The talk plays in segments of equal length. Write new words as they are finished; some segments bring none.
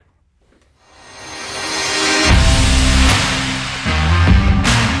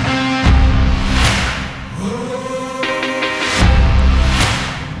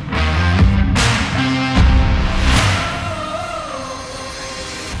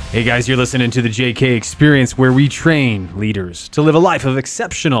Hey guys, you're listening to the JK Experience, where we train leaders to live a life of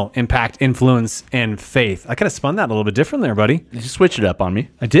exceptional impact, influence, and faith. I kind of spun that a little bit different there, buddy. You switched it up on me.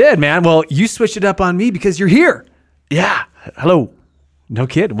 I did, man. Well, you switched it up on me because you're here. Yeah. Hello. No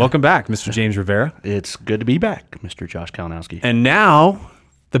kid. Welcome back, Mr. James Rivera. It's good to be back, Mr. Josh Kalinowski. And now,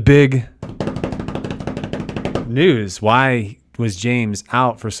 the big news. Why was James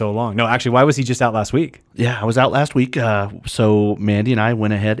out for so long? No, actually, why was he just out last week? Yeah, I was out last week, so Mandy and I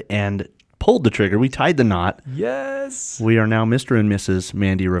went ahead and pulled the trigger. We tied the knot. Yes. We are now Mr. and Mrs.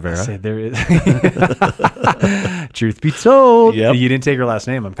 Mandy Rivera. I said there is. Truth be told, Yep. You didn't take her last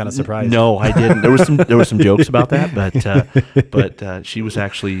name. I'm kind of surprised. No, I didn't. There was some jokes about that, but she was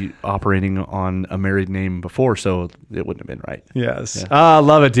actually operating on a married name before, so it wouldn't have been right. Yes. Yeah.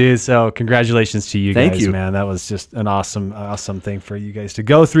 Love it, dude. So congratulations to you Thank guys, you. man. That was just an awesome thing for you guys to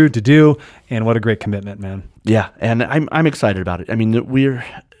go through, to do, and what a great commitment, man. Yeah, and I'm excited about it. I mean,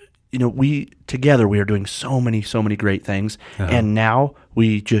 we together we are doing so many great things, and now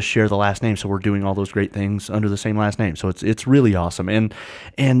we just share the last name, so we're doing all those great things under the same last name. So it's really awesome, and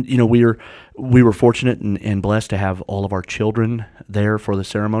we were fortunate and blessed to have all of our children there for the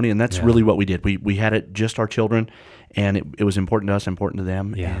ceremony, and that's really what we did. We had it just our children, and it was important to us, important to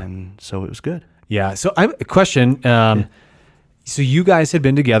them, and so it was good. Yeah. So I have a question. So you guys had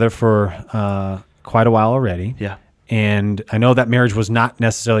been together for quite a while already. Yeah. And I know that marriage was not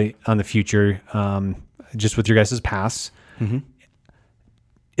necessarily on the future, just with your guys' past. Mm-hmm.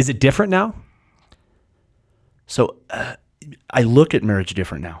 Is it different now? So I look at marriage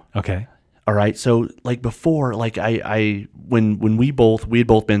different now. Okay. All right. So like before, like when we had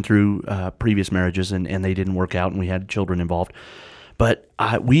both been through previous marriages and they didn't work out and we had children involved, but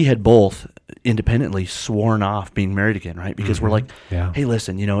we had both independently sworn off being married again, right? Because we're like, hey,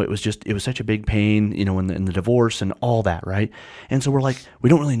 listen, it was such a big pain, in the divorce and all that, right? And so we're like, we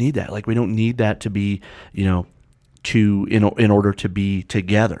don't really need that. Like, we don't need that to be, in order to be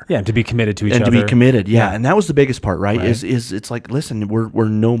together. Yeah, to be committed to each other. And to be committed, and that was the biggest part, right? Is it's like, listen, we're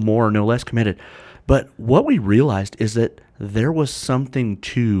no more, no less committed. But what we realized is that there was something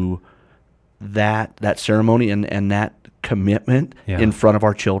to that ceremony and that commitment in front of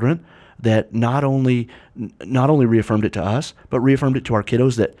our children that not only reaffirmed it to us, but reaffirmed it to our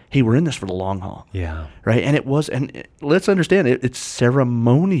kiddos that, hey, we're in this for the long haul. Yeah. Right. And let's understand it's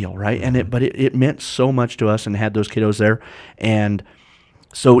ceremonial, right? Mm-hmm. But it meant so much to us and had those kiddos there. And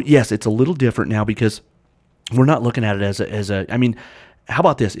so, yes, it's a little different now because we're not looking at it as a, I mean, how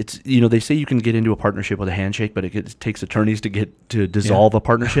about this? It's, they say you can get into a partnership with a handshake, but it takes attorneys to dissolve a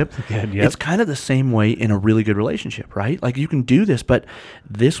partnership. Good, It's kind of the same way in a really good relationship, right? Like, you can do this, but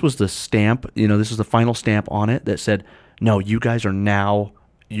this was the stamp, this is the final stamp on it that said, no, you guys are now,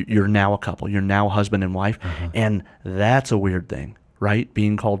 you're now a couple. You're now husband and wife. And that's a weird thing, right?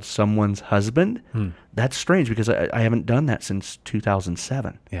 Being called someone's husband. That's strange because I haven't done that since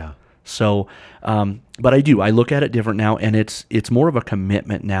 2007. Yeah. So, but I look at it different now, and it's more of a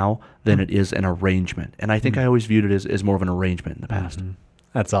commitment now than it is an arrangement. And I think I always viewed it as more of an arrangement in the past.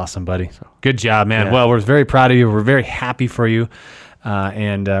 That's awesome, buddy. Good job, man. Yeah. Well, we're very proud of you. We're very happy for you.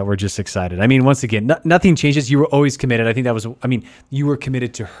 And we're just excited. I mean, once again, nothing changes. You were always committed. I think you were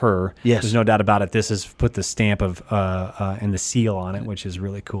committed to her. Yes. There's no doubt about it. This has put the stamp of and the seal on it, which is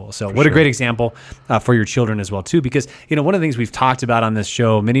really cool. So what a great example for your children as well, too, because, one of the things we've talked about on this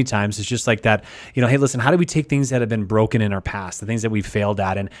show many times is just like that, hey, listen, how do we take things that have been broken in our past, the things that we've failed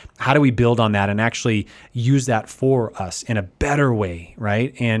at, and how do we build on that and actually use that for us in a better way,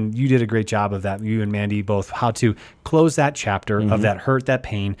 right? And you did a great job of that, you and Mandy both, how to close that chapter of that hurt, that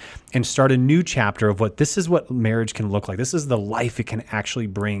pain, and start a new chapter of this is what marriage can look like. This is the life it can actually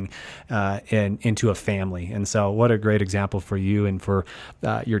bring into a family. And so what a great example for you and for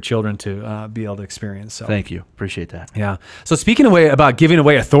your children to be able to experience. So Thank you. Appreciate that. Yeah. So speaking about giving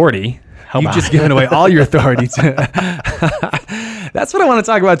away authority, you've just given away all your authority. That's what I want to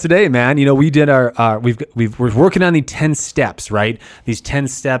talk about today, man. We did we're working on the 10 steps, right? These 10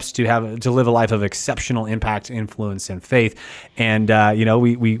 steps to live a life of exceptional impact, influence, and faith. And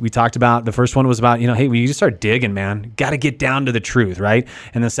we talked about, the first one was about, hey, we just start digging, man. Got to get down to the truth, right?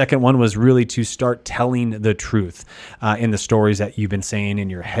 And the second one was really to start telling the truth in the stories that you've been saying in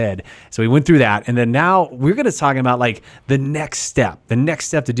your head. So we went through that, and then now we're going to talk about the next step. The next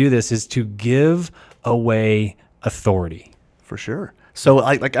step to do this is to give away authority. For sure. So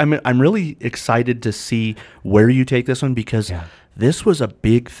I'm really excited to see where you take this one because this was a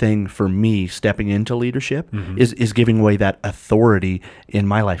big thing for me stepping into leadership is giving away that authority in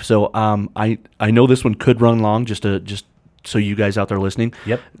my life. So I know this one could run long just so you guys out there listening,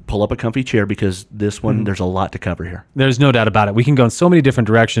 pull up a comfy chair, because this one, there's a lot to cover here. There's no doubt about it. We can go in so many different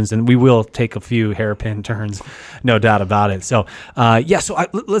directions, and we will take a few hairpin turns, no doubt about it. So,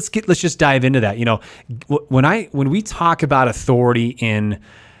 let's just dive into that. You know, when we talk about authority in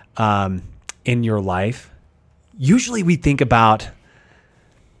your life, usually we think about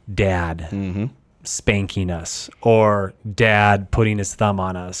dad spanking us, or dad putting his thumb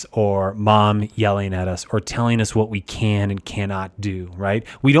on us, or mom yelling at us, or telling us what we can and cannot do, right?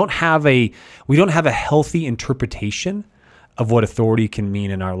 We don't have a healthy interpretation of what authority can mean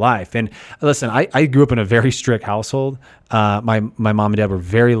in our life. And listen, I grew up in a very strict household. My mom and dad were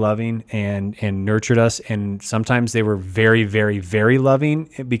very loving and nurtured us, and sometimes they were very, very, very loving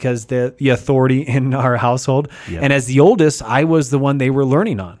because the authority in our household. And as the oldest, I was the one they were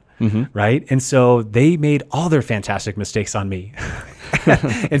learning on. Right. And so they made all their fantastic mistakes on me.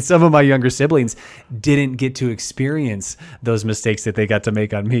 And some of my younger siblings didn't get to experience those mistakes that they got to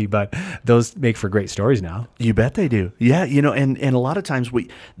make on me, but those make for great stories now. You bet they do. Yeah. You know, and a lot of times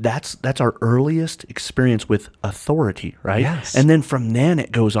that's our earliest experience with authority, right? Yes. And then from then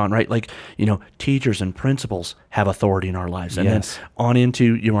it goes on, right? Like, you know, teachers and principals have authority in our lives. And then on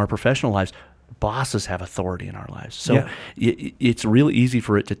into, you know, our professional lives. Bosses have authority in our lives. So it's really easy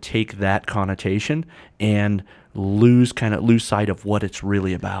for it to take that connotation and lose sight of what it's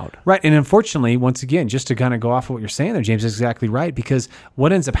really about. Right. And unfortunately, once again, just to kind of go off of what you're saying there, James, is exactly right. Because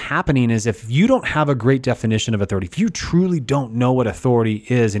what ends up happening is, if you don't have a great definition of authority, if you truly don't know what authority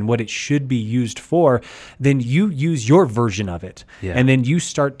is and what it should be used for, then you use your version of it. And then you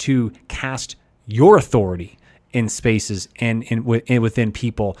start to cast your authority in spaces and within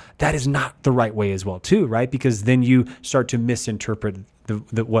people. That is not the right way as well, too, right? Because then you start to misinterpret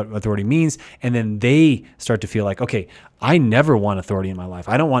what authority means, and then they start to feel like, okay, I never want authority in my life.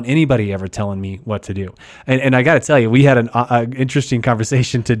 I don't want anybody ever telling me what to do. And I got to tell you, we had an interesting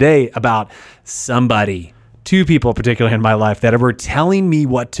conversation today about two people particularly in my life that were telling me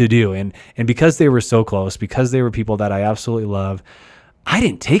what to do, and because they were so close, because they were people that I absolutely love, I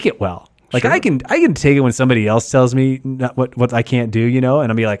didn't take it well. Like, I can take it when somebody else tells me what I can't do, you know,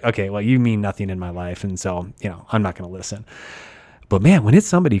 and I'll be like, okay, well, you mean nothing in my life, and so, you know, I'm not going to listen. But man, when it's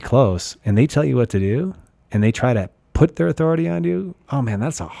somebody close and they tell you what to do and they try to put their authority on you, oh man,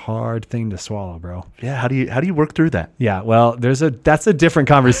 that's a hard thing to swallow, bro. Yeah, how do you work through that? Yeah, well, that's a different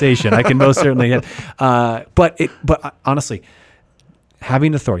conversation. I can most certainly but honestly,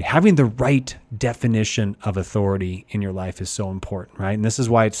 having authority, having the right definition of authority in your life is so important, right? And this is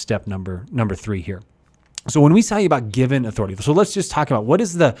why it's step number 3 here. So when we tell you about given authority, so let's just talk about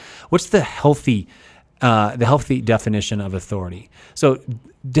what's the healthy definition of authority. So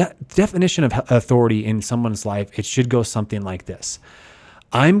definition of authority in someone's life, it should go something like this: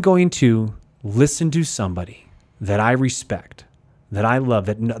 I'm going to listen to somebody that I respect, that I love,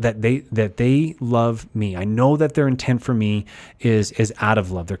 that they love me. I know that their intent for me is out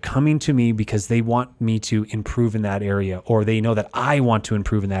of love. They're coming to me because they want me to improve in that area, or they know that I want to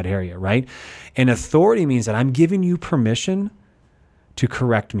improve in that area, right? And authority means that I'm giving you permission to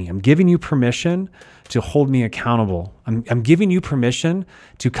correct me. I'm giving you permission to hold me accountable. I'm giving you permission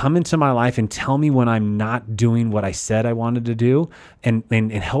to come into my life and tell me when I'm not doing what I said I wanted to do, and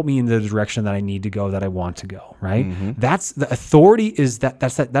help me in the direction that I need to go, that I want to go, right? That's the authority.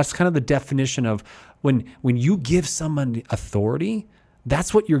 That's kind of the definition of when you give someone authority,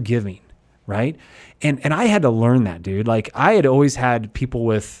 that's what you're giving, right? And I had to learn that, dude. Like, I had always had people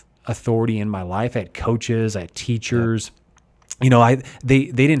with authority in my life. I had coaches, I had teachers. You know, they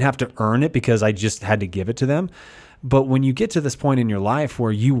didn't have to earn it because I just had to give it to them. But when you get to this point in your life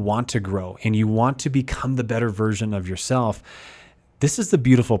where you want to grow and you want to become the better version of yourself, this is the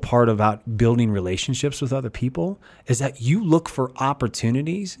beautiful part about building relationships with other people, is that you look for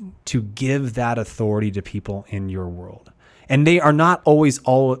opportunities to give that authority to people in your world. And they are not always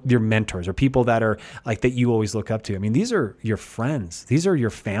all your mentors or people that are like that you always look up to. I mean, these are your friends. These are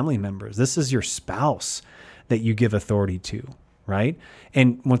your family members. This is your spouse that you give authority to. Right.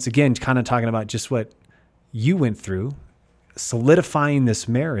 And once again, kind of talking about just what you went through, solidifying this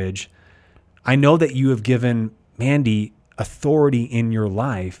marriage. I know that you have given Mandy authority in your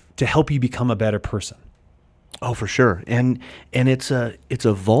life to help you become a better person. Oh, for sure. And it's a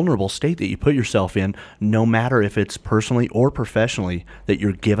vulnerable state that you put yourself in, no matter if it's personally or professionally, that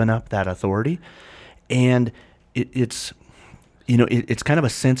you're giving up that authority. And it's kind of a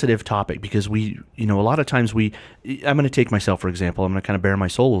sensitive topic because a lot of times I'm going to take myself, for example. I'm going to kind of bare my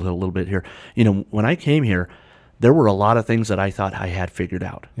soul a little bit here. You know, when I came here, there were a lot of things that I thought I had figured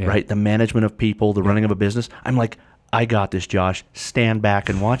out, right? The management of people, the running of a business. I'm like, I got this, Josh. Stand back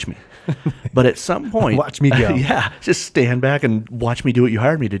and watch me. But at some point, watch me go. Yeah, just stand back and watch me do what you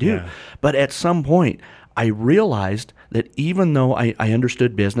hired me to do. Yeah. But at some point, I realized that even though I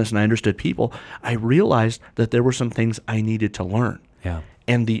understood business and I understood people, I realized that there were some things I needed to learn. Yeah.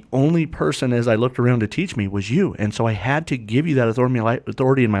 And the only person, as I looked around to teach me, was you. And so I had to give you that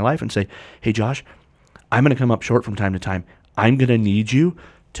authority in my life and say, hey, Josh, I'm going to come up short from time to time. I'm going to need you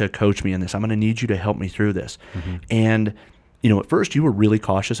to coach me in this. I'm going to need you to help me through this. Mm-hmm. And at first you were really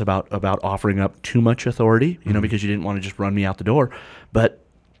cautious about offering up too much authority, because you didn't want to just run me out the door. But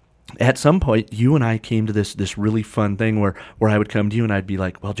at some point, you and I came to this really fun thing where I would come to you and I'd be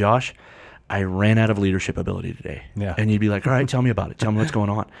like, well, Josh, I ran out of leadership ability today. Yeah. And you'd be like, all right, tell me about it. Tell me what's going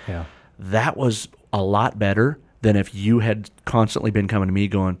on. Yeah. That was a lot better than if you had constantly been coming to me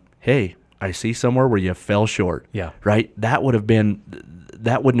going, hey, I see somewhere where you fell short. Yeah. Right? That wouldn't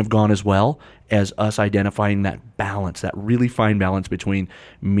have gone as well as us identifying that balance, that really fine balance between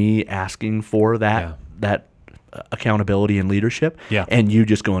me asking for that accountability and leadership, and you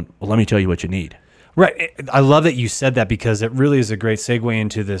just going, well, let me tell you what you need. Right. I love that you said that, because it really is a great segue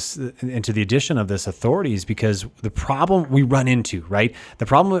into the addition of this authorities, because the problem we run into, right? The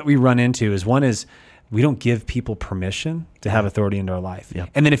problem that we run into is, one is we don't give people permission to have authority in our life. Yeah.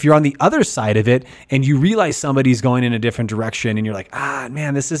 And then if you're on the other side of it and you realize somebody's going in a different direction and you're like,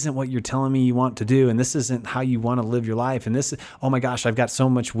 man, this isn't what you're telling me you want to do. And this isn't how you want to live your life. And this, oh my gosh, I've got so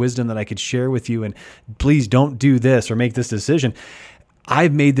much wisdom that I could share with you. And please don't do this or make this decision.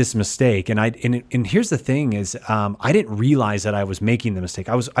 I've made this mistake, and here's the thing is, I didn't realize that I was making the mistake.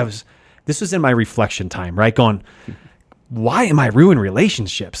 This was in my reflection time, right? Going, why am I ruining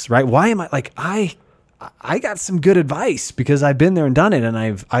relationships, right? Why am I like, I got some good advice because I've been there and done it, and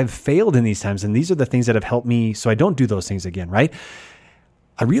I've failed in these times, and these are the things that have helped me so I don't do those things again, right?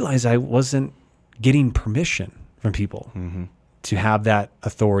 I realized I wasn't getting permission from people to have that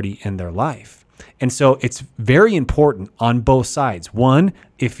authority in their life. And so it's very important on both sides. One,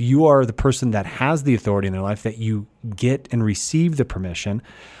 if you are the person that has the authority in their life, that you get and receive the permission.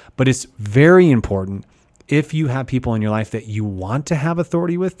 But it's very important if you have people in your life that you want to have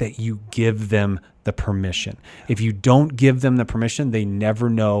authority with, that you give them the permission. If you don't give them the permission, they never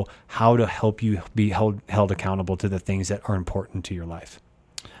know how to help you be held accountable to the things that are important to your life.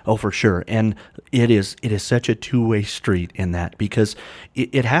 Oh, for sure. And it is such a two-way street in that, because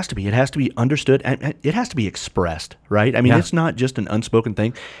it has to be understood, and it has to be expressed, right? I mean, It's not just an unspoken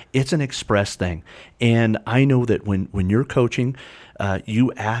thing. It's an expressed thing. And I know that when you're coaching,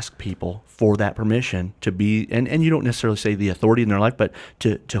 you ask people for that permission to be, and you don't necessarily say the authority in their life, but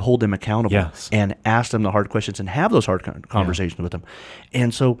to hold them accountable and ask them the hard questions and have those hard conversations with them.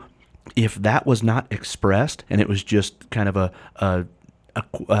 And so if that was not expressed and it was just kind of a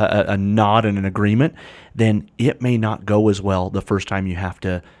nod and an agreement, then it may not go as well the first time you have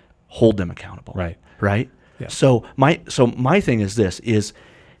to hold them accountable. Right? Yeah. So my thing is this,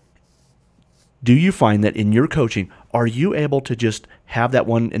 do you find that in your coaching, are you able to just have that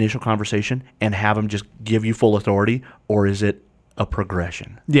one initial conversation and have them just give you full authority, or is it a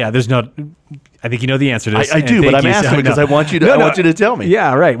progression? Yeah, I think you know the answer to this. I do, but I'm asking because I want you to tell me.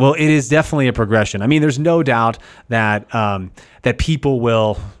 Yeah, right. Well, it is definitely a progression. I mean, there's no doubt that that people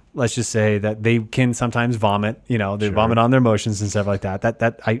will, let's just say that they can sometimes vomit. They vomit on their emotions and stuff like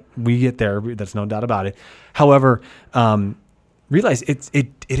that. We get there. That's no doubt about it. However, realize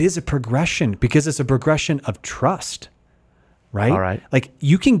it is a progression, because it's a progression of trust. Right. All right. Like,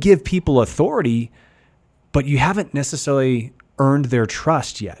 you can give people authority, but you haven't necessarily earned their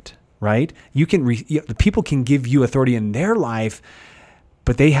trust yet, right? The people can give you authority in their life,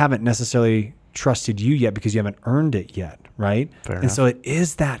 but they haven't necessarily trusted you yet because you haven't earned it yet, right? Fair enough. So it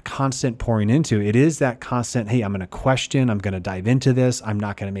is that constant pouring into. It is that constant, hey, I'm going to question, I'm going to dive into this, I'm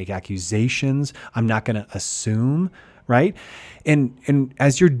not going to make accusations, I'm not going to assume, right? And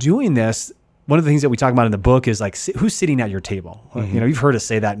as you're doing this, one of the things that we talk about in the book is like, who's sitting at your table? You've heard us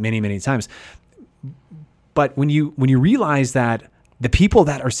say that many, many times. But when you realize that the people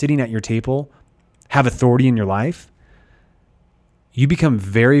that are sitting at your table have authority in your life, you become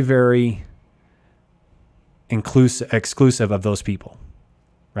very, very exclusive of those people,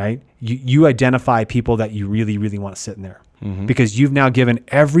 right? You identify people that you really, really want to sit in there, because you've now given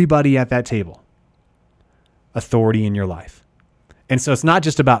everybody at that table authority in your life. And so it's not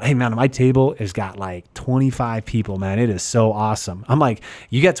just about, hey man, my table has got like 25 people, man. It is so awesome. I'm like,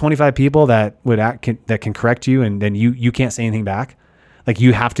 you got 25 people that that can correct you, and then you can't say anything back. Like,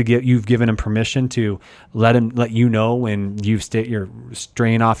 you've given them permission to let you know when you're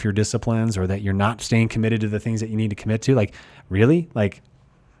straying off your disciplines, or that you're not staying committed to the things that you need to commit to. Like, really? Like,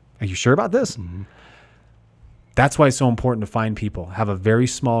 are you sure about this? That's why it's so important to find people, have a very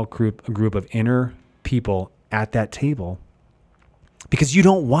small group of inner people at that table, because you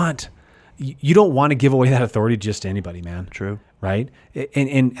don't want to give away that authority just to anybody, man. True. Right.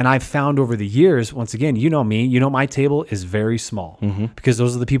 And I've found over the years, once again, you know me, my table is very small because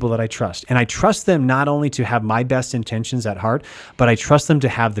those are the people that I trust. And I trust them not only to have my best intentions at heart, but I trust them to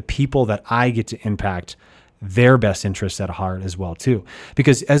have the people that I get to impact their best interests at heart as well too.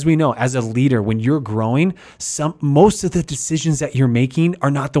 Because as we know, as a leader, when you're growing, most of the decisions that you're making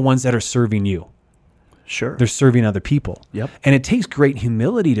are not the ones that are serving you. Sure. They're serving other people. Yep. And it takes great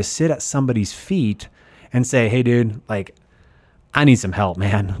humility to sit at somebody's feet and say, hey dude, like, I need some help,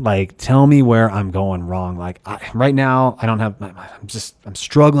 man. Like, tell me where I'm going wrong. Like, right now, I'm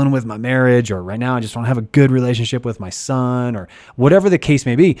struggling with my marriage, or right now, I just don't have a good relationship with my son, or whatever the case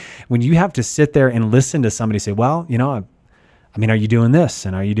may be. When you have to sit there and listen to somebody say, well, are you doing this?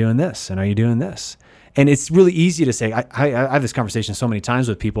 And are you doing this? And are you doing this? And it's really easy to say, I have this conversation so many times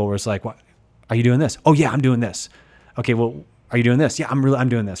with people where it's like, what, are you doing this? Oh yeah, I'm doing this. Okay, well, are you doing this? Yeah, I'm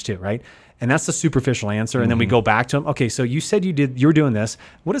doing this too, right? And that's the superficial answer. And then we go back to them. Okay, so you said you're doing this.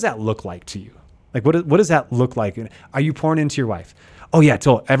 What does that look like to you? Like, what does that look like? Are you pouring into your wife? Oh yeah,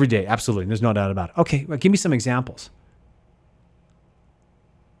 every day. Absolutely. There's no doubt about it. Okay, well, give me some examples.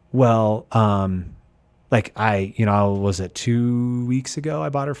 Well, was it 2 weeks ago I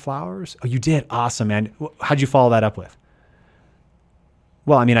bought her flowers? Oh, you did? Awesome, man. How'd you follow that up with?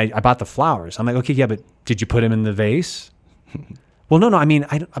 Well, I bought the flowers. I'm like, okay, yeah, but did you put them in the vase? Well, no,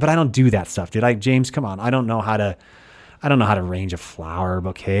 but I don't do that stuff, did I? James, come on. I don't know how to arrange a flower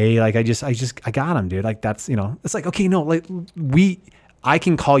bouquet. Like, I got them, dude. Like, that's, it's like, okay, no, like I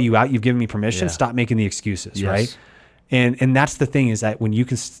can call you out. You've given me permission. Yeah. Stop making the excuses, yes. Right? And that's the thing, is that when you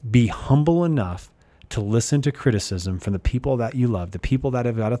can be humble enough to listen to criticism from the people that you love, the people that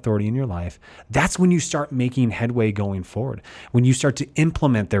have got authority in your life, that's when you start making headway going forward. When you start to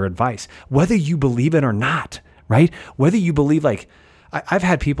implement their advice, whether you believe it or not, right? Whether you believe, like, I've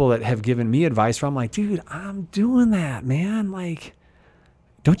had people that have given me advice where I'm like, dude, I'm doing that, man. Like,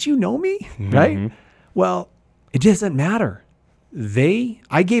 don't you know me? Mm-hmm. Right? Well, it doesn't matter.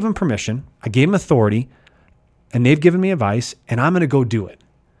 I gave them permission. I gave them authority, and they've given me advice, and I'm going to go do it.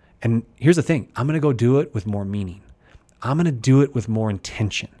 And here's the thing. I'm going to go do it with more meaning. I'm going to do it with more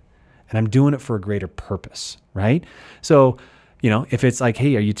intention, and I'm doing it for a greater purpose, right? So, if it's like,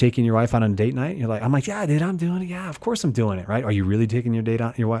 hey, are you taking your wife out on a date night? You're like, I'm like, yeah, dude, I'm doing it. Yeah, of course I'm doing it, right? Are you really taking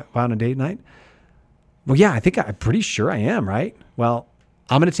your wife out on a date night? Well, yeah, I'm pretty sure I am, right? Well,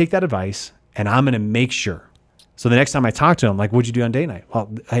 I'm going to take that advice, and I'm going to make sure. So the next time I talk to him, like, what'd you do on date night?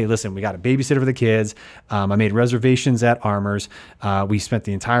 Well, hey, listen, we got a babysitter for the kids. I made reservations at Armour's. We spent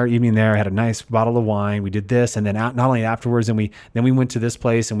the entire evening there. I had a nice bottle of wine. We did this. And then not only afterwards, then we went to this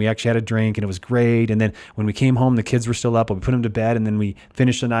place and we actually had a drink, and it was great. And then when we came home, the kids were still up, but we put them to bed, and then we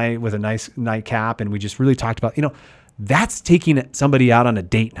finished the night with a nice nightcap. And we just really talked about, that's taking somebody out on a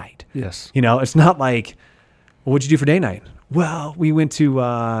date night. Yes. It's not like, well, what'd you do for date night? Well, we went to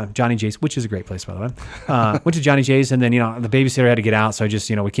Johnny J's, which is a great place, by the way. Went to Johnny J's, and then, the babysitter had to get out. So I just,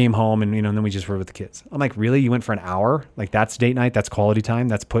 we came home, and, and then we just were with the kids. I'm like, really? You went for an hour? Like, that's date night? That's quality time?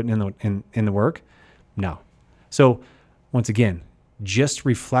 That's putting in the work? No. So once again, just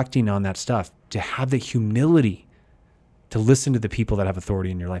reflecting on that stuff, to have the humility to listen to the people that have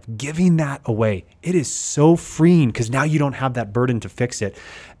authority in your life, giving that away. It is so freeing, because now you don't have that burden to fix it,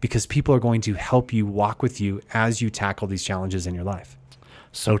 because people are going to help you, walk with you as you tackle these challenges in your life.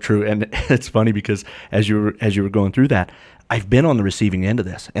 So true. And it's funny, because as you were going through that, I've been on the receiving end of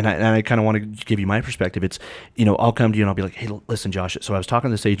this, and I kind of want to give you my perspective. It's, I'll come to you and I'll be like, hey, listen, Josh. So I was talking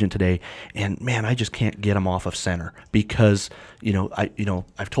to this agent today, and man, I just can't get him off of center, because,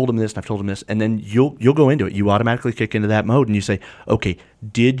 I've told him this and I've told him this, and then you'll go into it. You automatically kick into that mode, and you say, okay,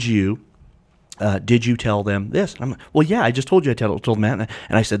 did you tell them this? And I'm like, well, yeah, I just told you I told them that,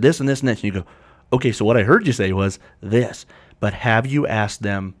 and I said this and this and this, and you go, okay, so what I heard you say was this, but have you asked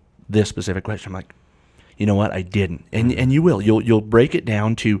them this specific question? I'm like, you know what? I didn't. And you will. You'll break it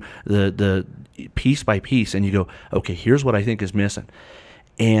down to the piece by piece, and you go, okay, here's what I think is missing.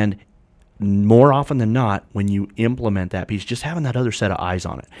 And more often than not, when you implement that piece, just having that other set of eyes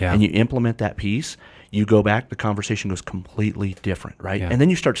on it, and you implement that piece, you go back, the conversation goes completely different, right? Yeah. And then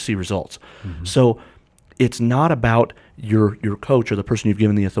you start to see results. Mm-hmm. So it's not about your coach or the person you've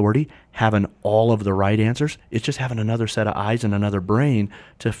given the authority having all of the right answers. It's just having another set of eyes and another brain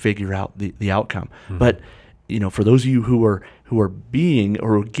to figure out the outcome. Mm-hmm. But for those of you who are being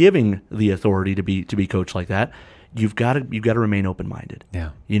or giving the authority to be coached like that, you've got to remain open-minded. Yeah.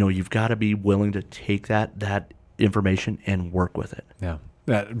 You've got to be willing to take that information and work with it. Yeah.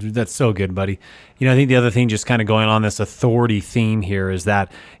 That's so good, buddy. I think the other thing, just kind of going on this authority theme here, is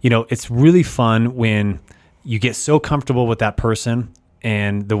that, it's really fun when you get so comfortable with that person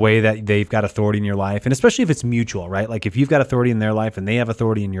and the way that they've got authority in your life. And especially if it's mutual, right? Like if you've got authority in their life and they have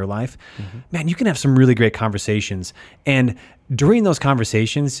authority in your life, man, you can have some really great conversations. And during those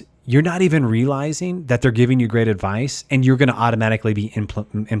conversations, you're not even realizing that they're giving you great advice, and you're going to automatically be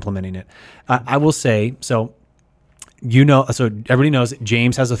implementing it. I will say, so everybody knows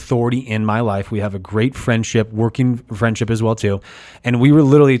James has authority in my life. We have a great friendship, working friendship as well too. And we were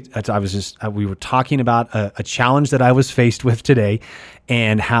literally, we were talking about a challenge that I was faced with today,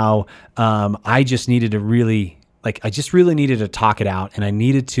 and how I just needed to really needed to talk it out, and I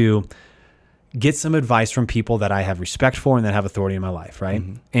needed to get some advice from people that I have respect for and that have authority in my life, right?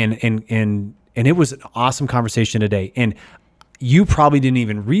 And it was an awesome conversation today. And you probably didn't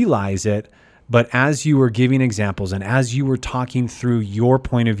even realize it, but as you were giving examples and as you were talking through your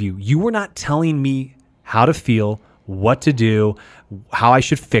point of view, you were not telling me how to feel, what to do, how I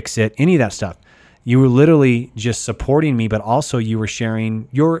should fix it, any of that stuff. You were literally just supporting me, but also you were sharing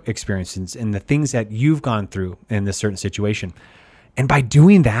your experiences and the things that you've gone through in this certain situation. And by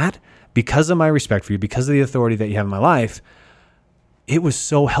doing that, because of my respect for you, because of the authority that you have in my life, it was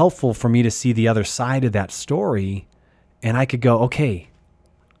so helpful for me to see the other side of that story. And I could go, okay,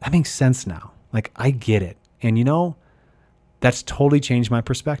 that makes sense now. Like, I get it. And that's totally changed my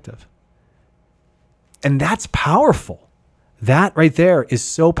perspective. And that's powerful. That right there is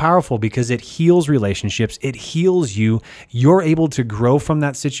so powerful, because it heals relationships. It heals you. You're able to grow from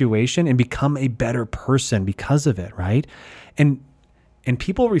that situation and become a better person because of it, right? And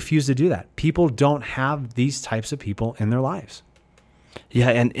people refuse to do that. People don't have these types of people in their lives. Yeah,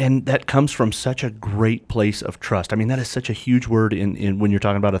 and that comes from such a great place of trust. I mean, that is such a huge word in when you're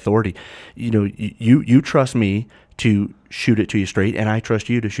talking about authority. You trust me to shoot it to you straight, and I trust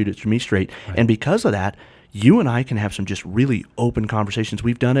you to shoot it to me straight. Right. And because of that, you and I can have some just really open conversations.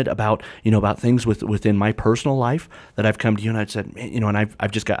 We've done it about things within my personal life that I've come to you and I've said, and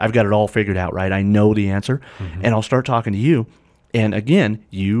I've got it all figured out, right? I know the answer, and I'll start talking to you. And again,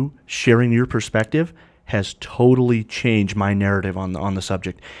 you sharing your perspective has totally changed my narrative on the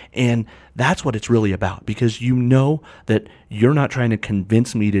subject. And that's what it's really about, because you know that you're not trying to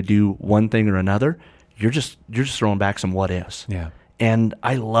convince me to do one thing or another. You're just throwing back some what ifs. Yeah. And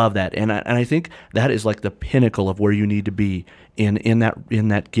I love that. And I think that is like the pinnacle of where you need to be in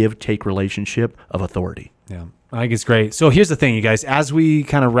that give-take relationship of authority. Yeah. I think it's great. So here's the thing, you guys, as we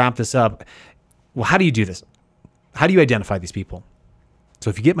kind of wrap this up, well, how do you do this? How do you identify these people? So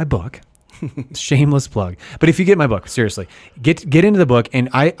if you get my book, shameless plug, but if you get my book, seriously, get into the book. And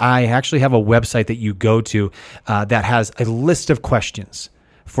I actually have a website that you go to that has a list of questions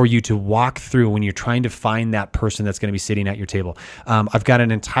for you to walk through when you're trying to find that person that's going to be sitting at your table. I've got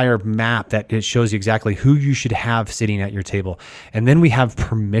an entire map that it shows you exactly who you should have sitting at your table. And then we have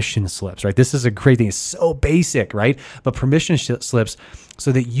permission slips, right? This is a great thing. It's so basic, right? But permission slips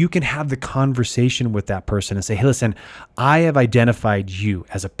so that you can have the conversation with that person and say, hey, listen, I have identified you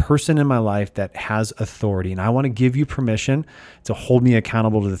as a person in my life that has authority, and I want to give you permission to hold me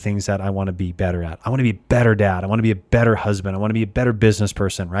accountable to the things that I want to be better at. I want to be a better dad. I want to be a better husband. I want to be a better business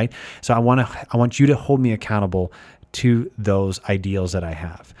person, right? So I want you to hold me accountable to those ideals that I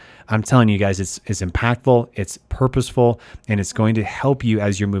have. I'm telling you guys, it's impactful, it's purposeful, and it's going to help you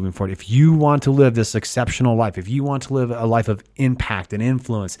as you're moving forward. If you want to live this exceptional life, if you want to live a life of impact and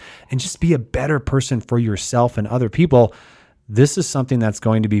influence and just be a better person for yourself and other people, this is something that's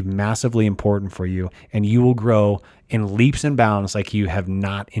going to be massively important for you, and you will grow in leaps and bounds like you have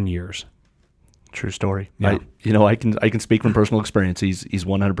not in years. True story. Yeah. I can speak from personal experience. He's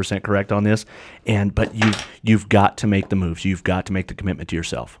 100% correct on this. But you've got to make the moves. You've got to make the commitment to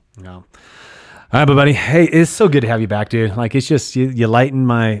yourself. No. All right, but buddy, hey, it's so good to have you back, dude. Like, it's just you lightened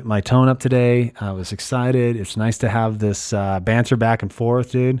my tone up today. I was excited. It's nice to have this banter back and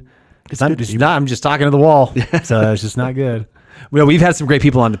forth, dude. I'm just talking to the wall, so it's just not good. Well, we've had some great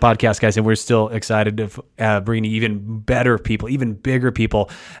people on the podcast, guys, and we're still excited to bring even better people, even bigger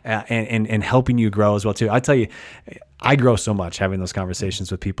people, and helping you grow as well, too. I tell you, I grow so much having those conversations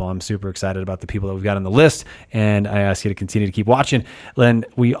with people. I'm super excited about the people that we've got on the list, and I ask you to continue to keep watching. Len,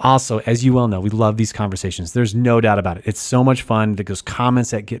 we also, as you well know, we love these conversations. There's no doubt about it. It's so much fun. Those comments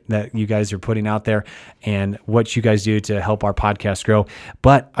that you guys are putting out there and what you guys do to help our podcast grow.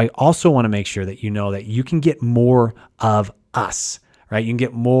 But I also want to make sure that you know that you can get more of us, right? You can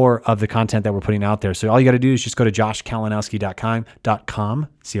get more of the content that we're putting out there. So all you got to do is just go to joshkalinowski.com,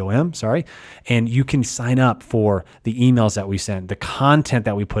 C-O-M, sorry, and you can sign up for the emails that we send, the content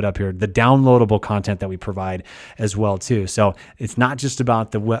that we put up here, the downloadable content that we provide as well too. So it's not just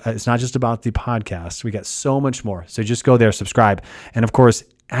about the podcast. We got so much more. So just go there, subscribe. And of course,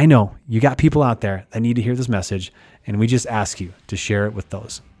 I know you got people out there that need to hear this message, and we just ask you to share it with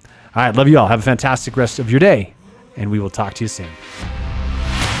those. All right, love you all. Have a fantastic rest of your day, and we will talk to you soon.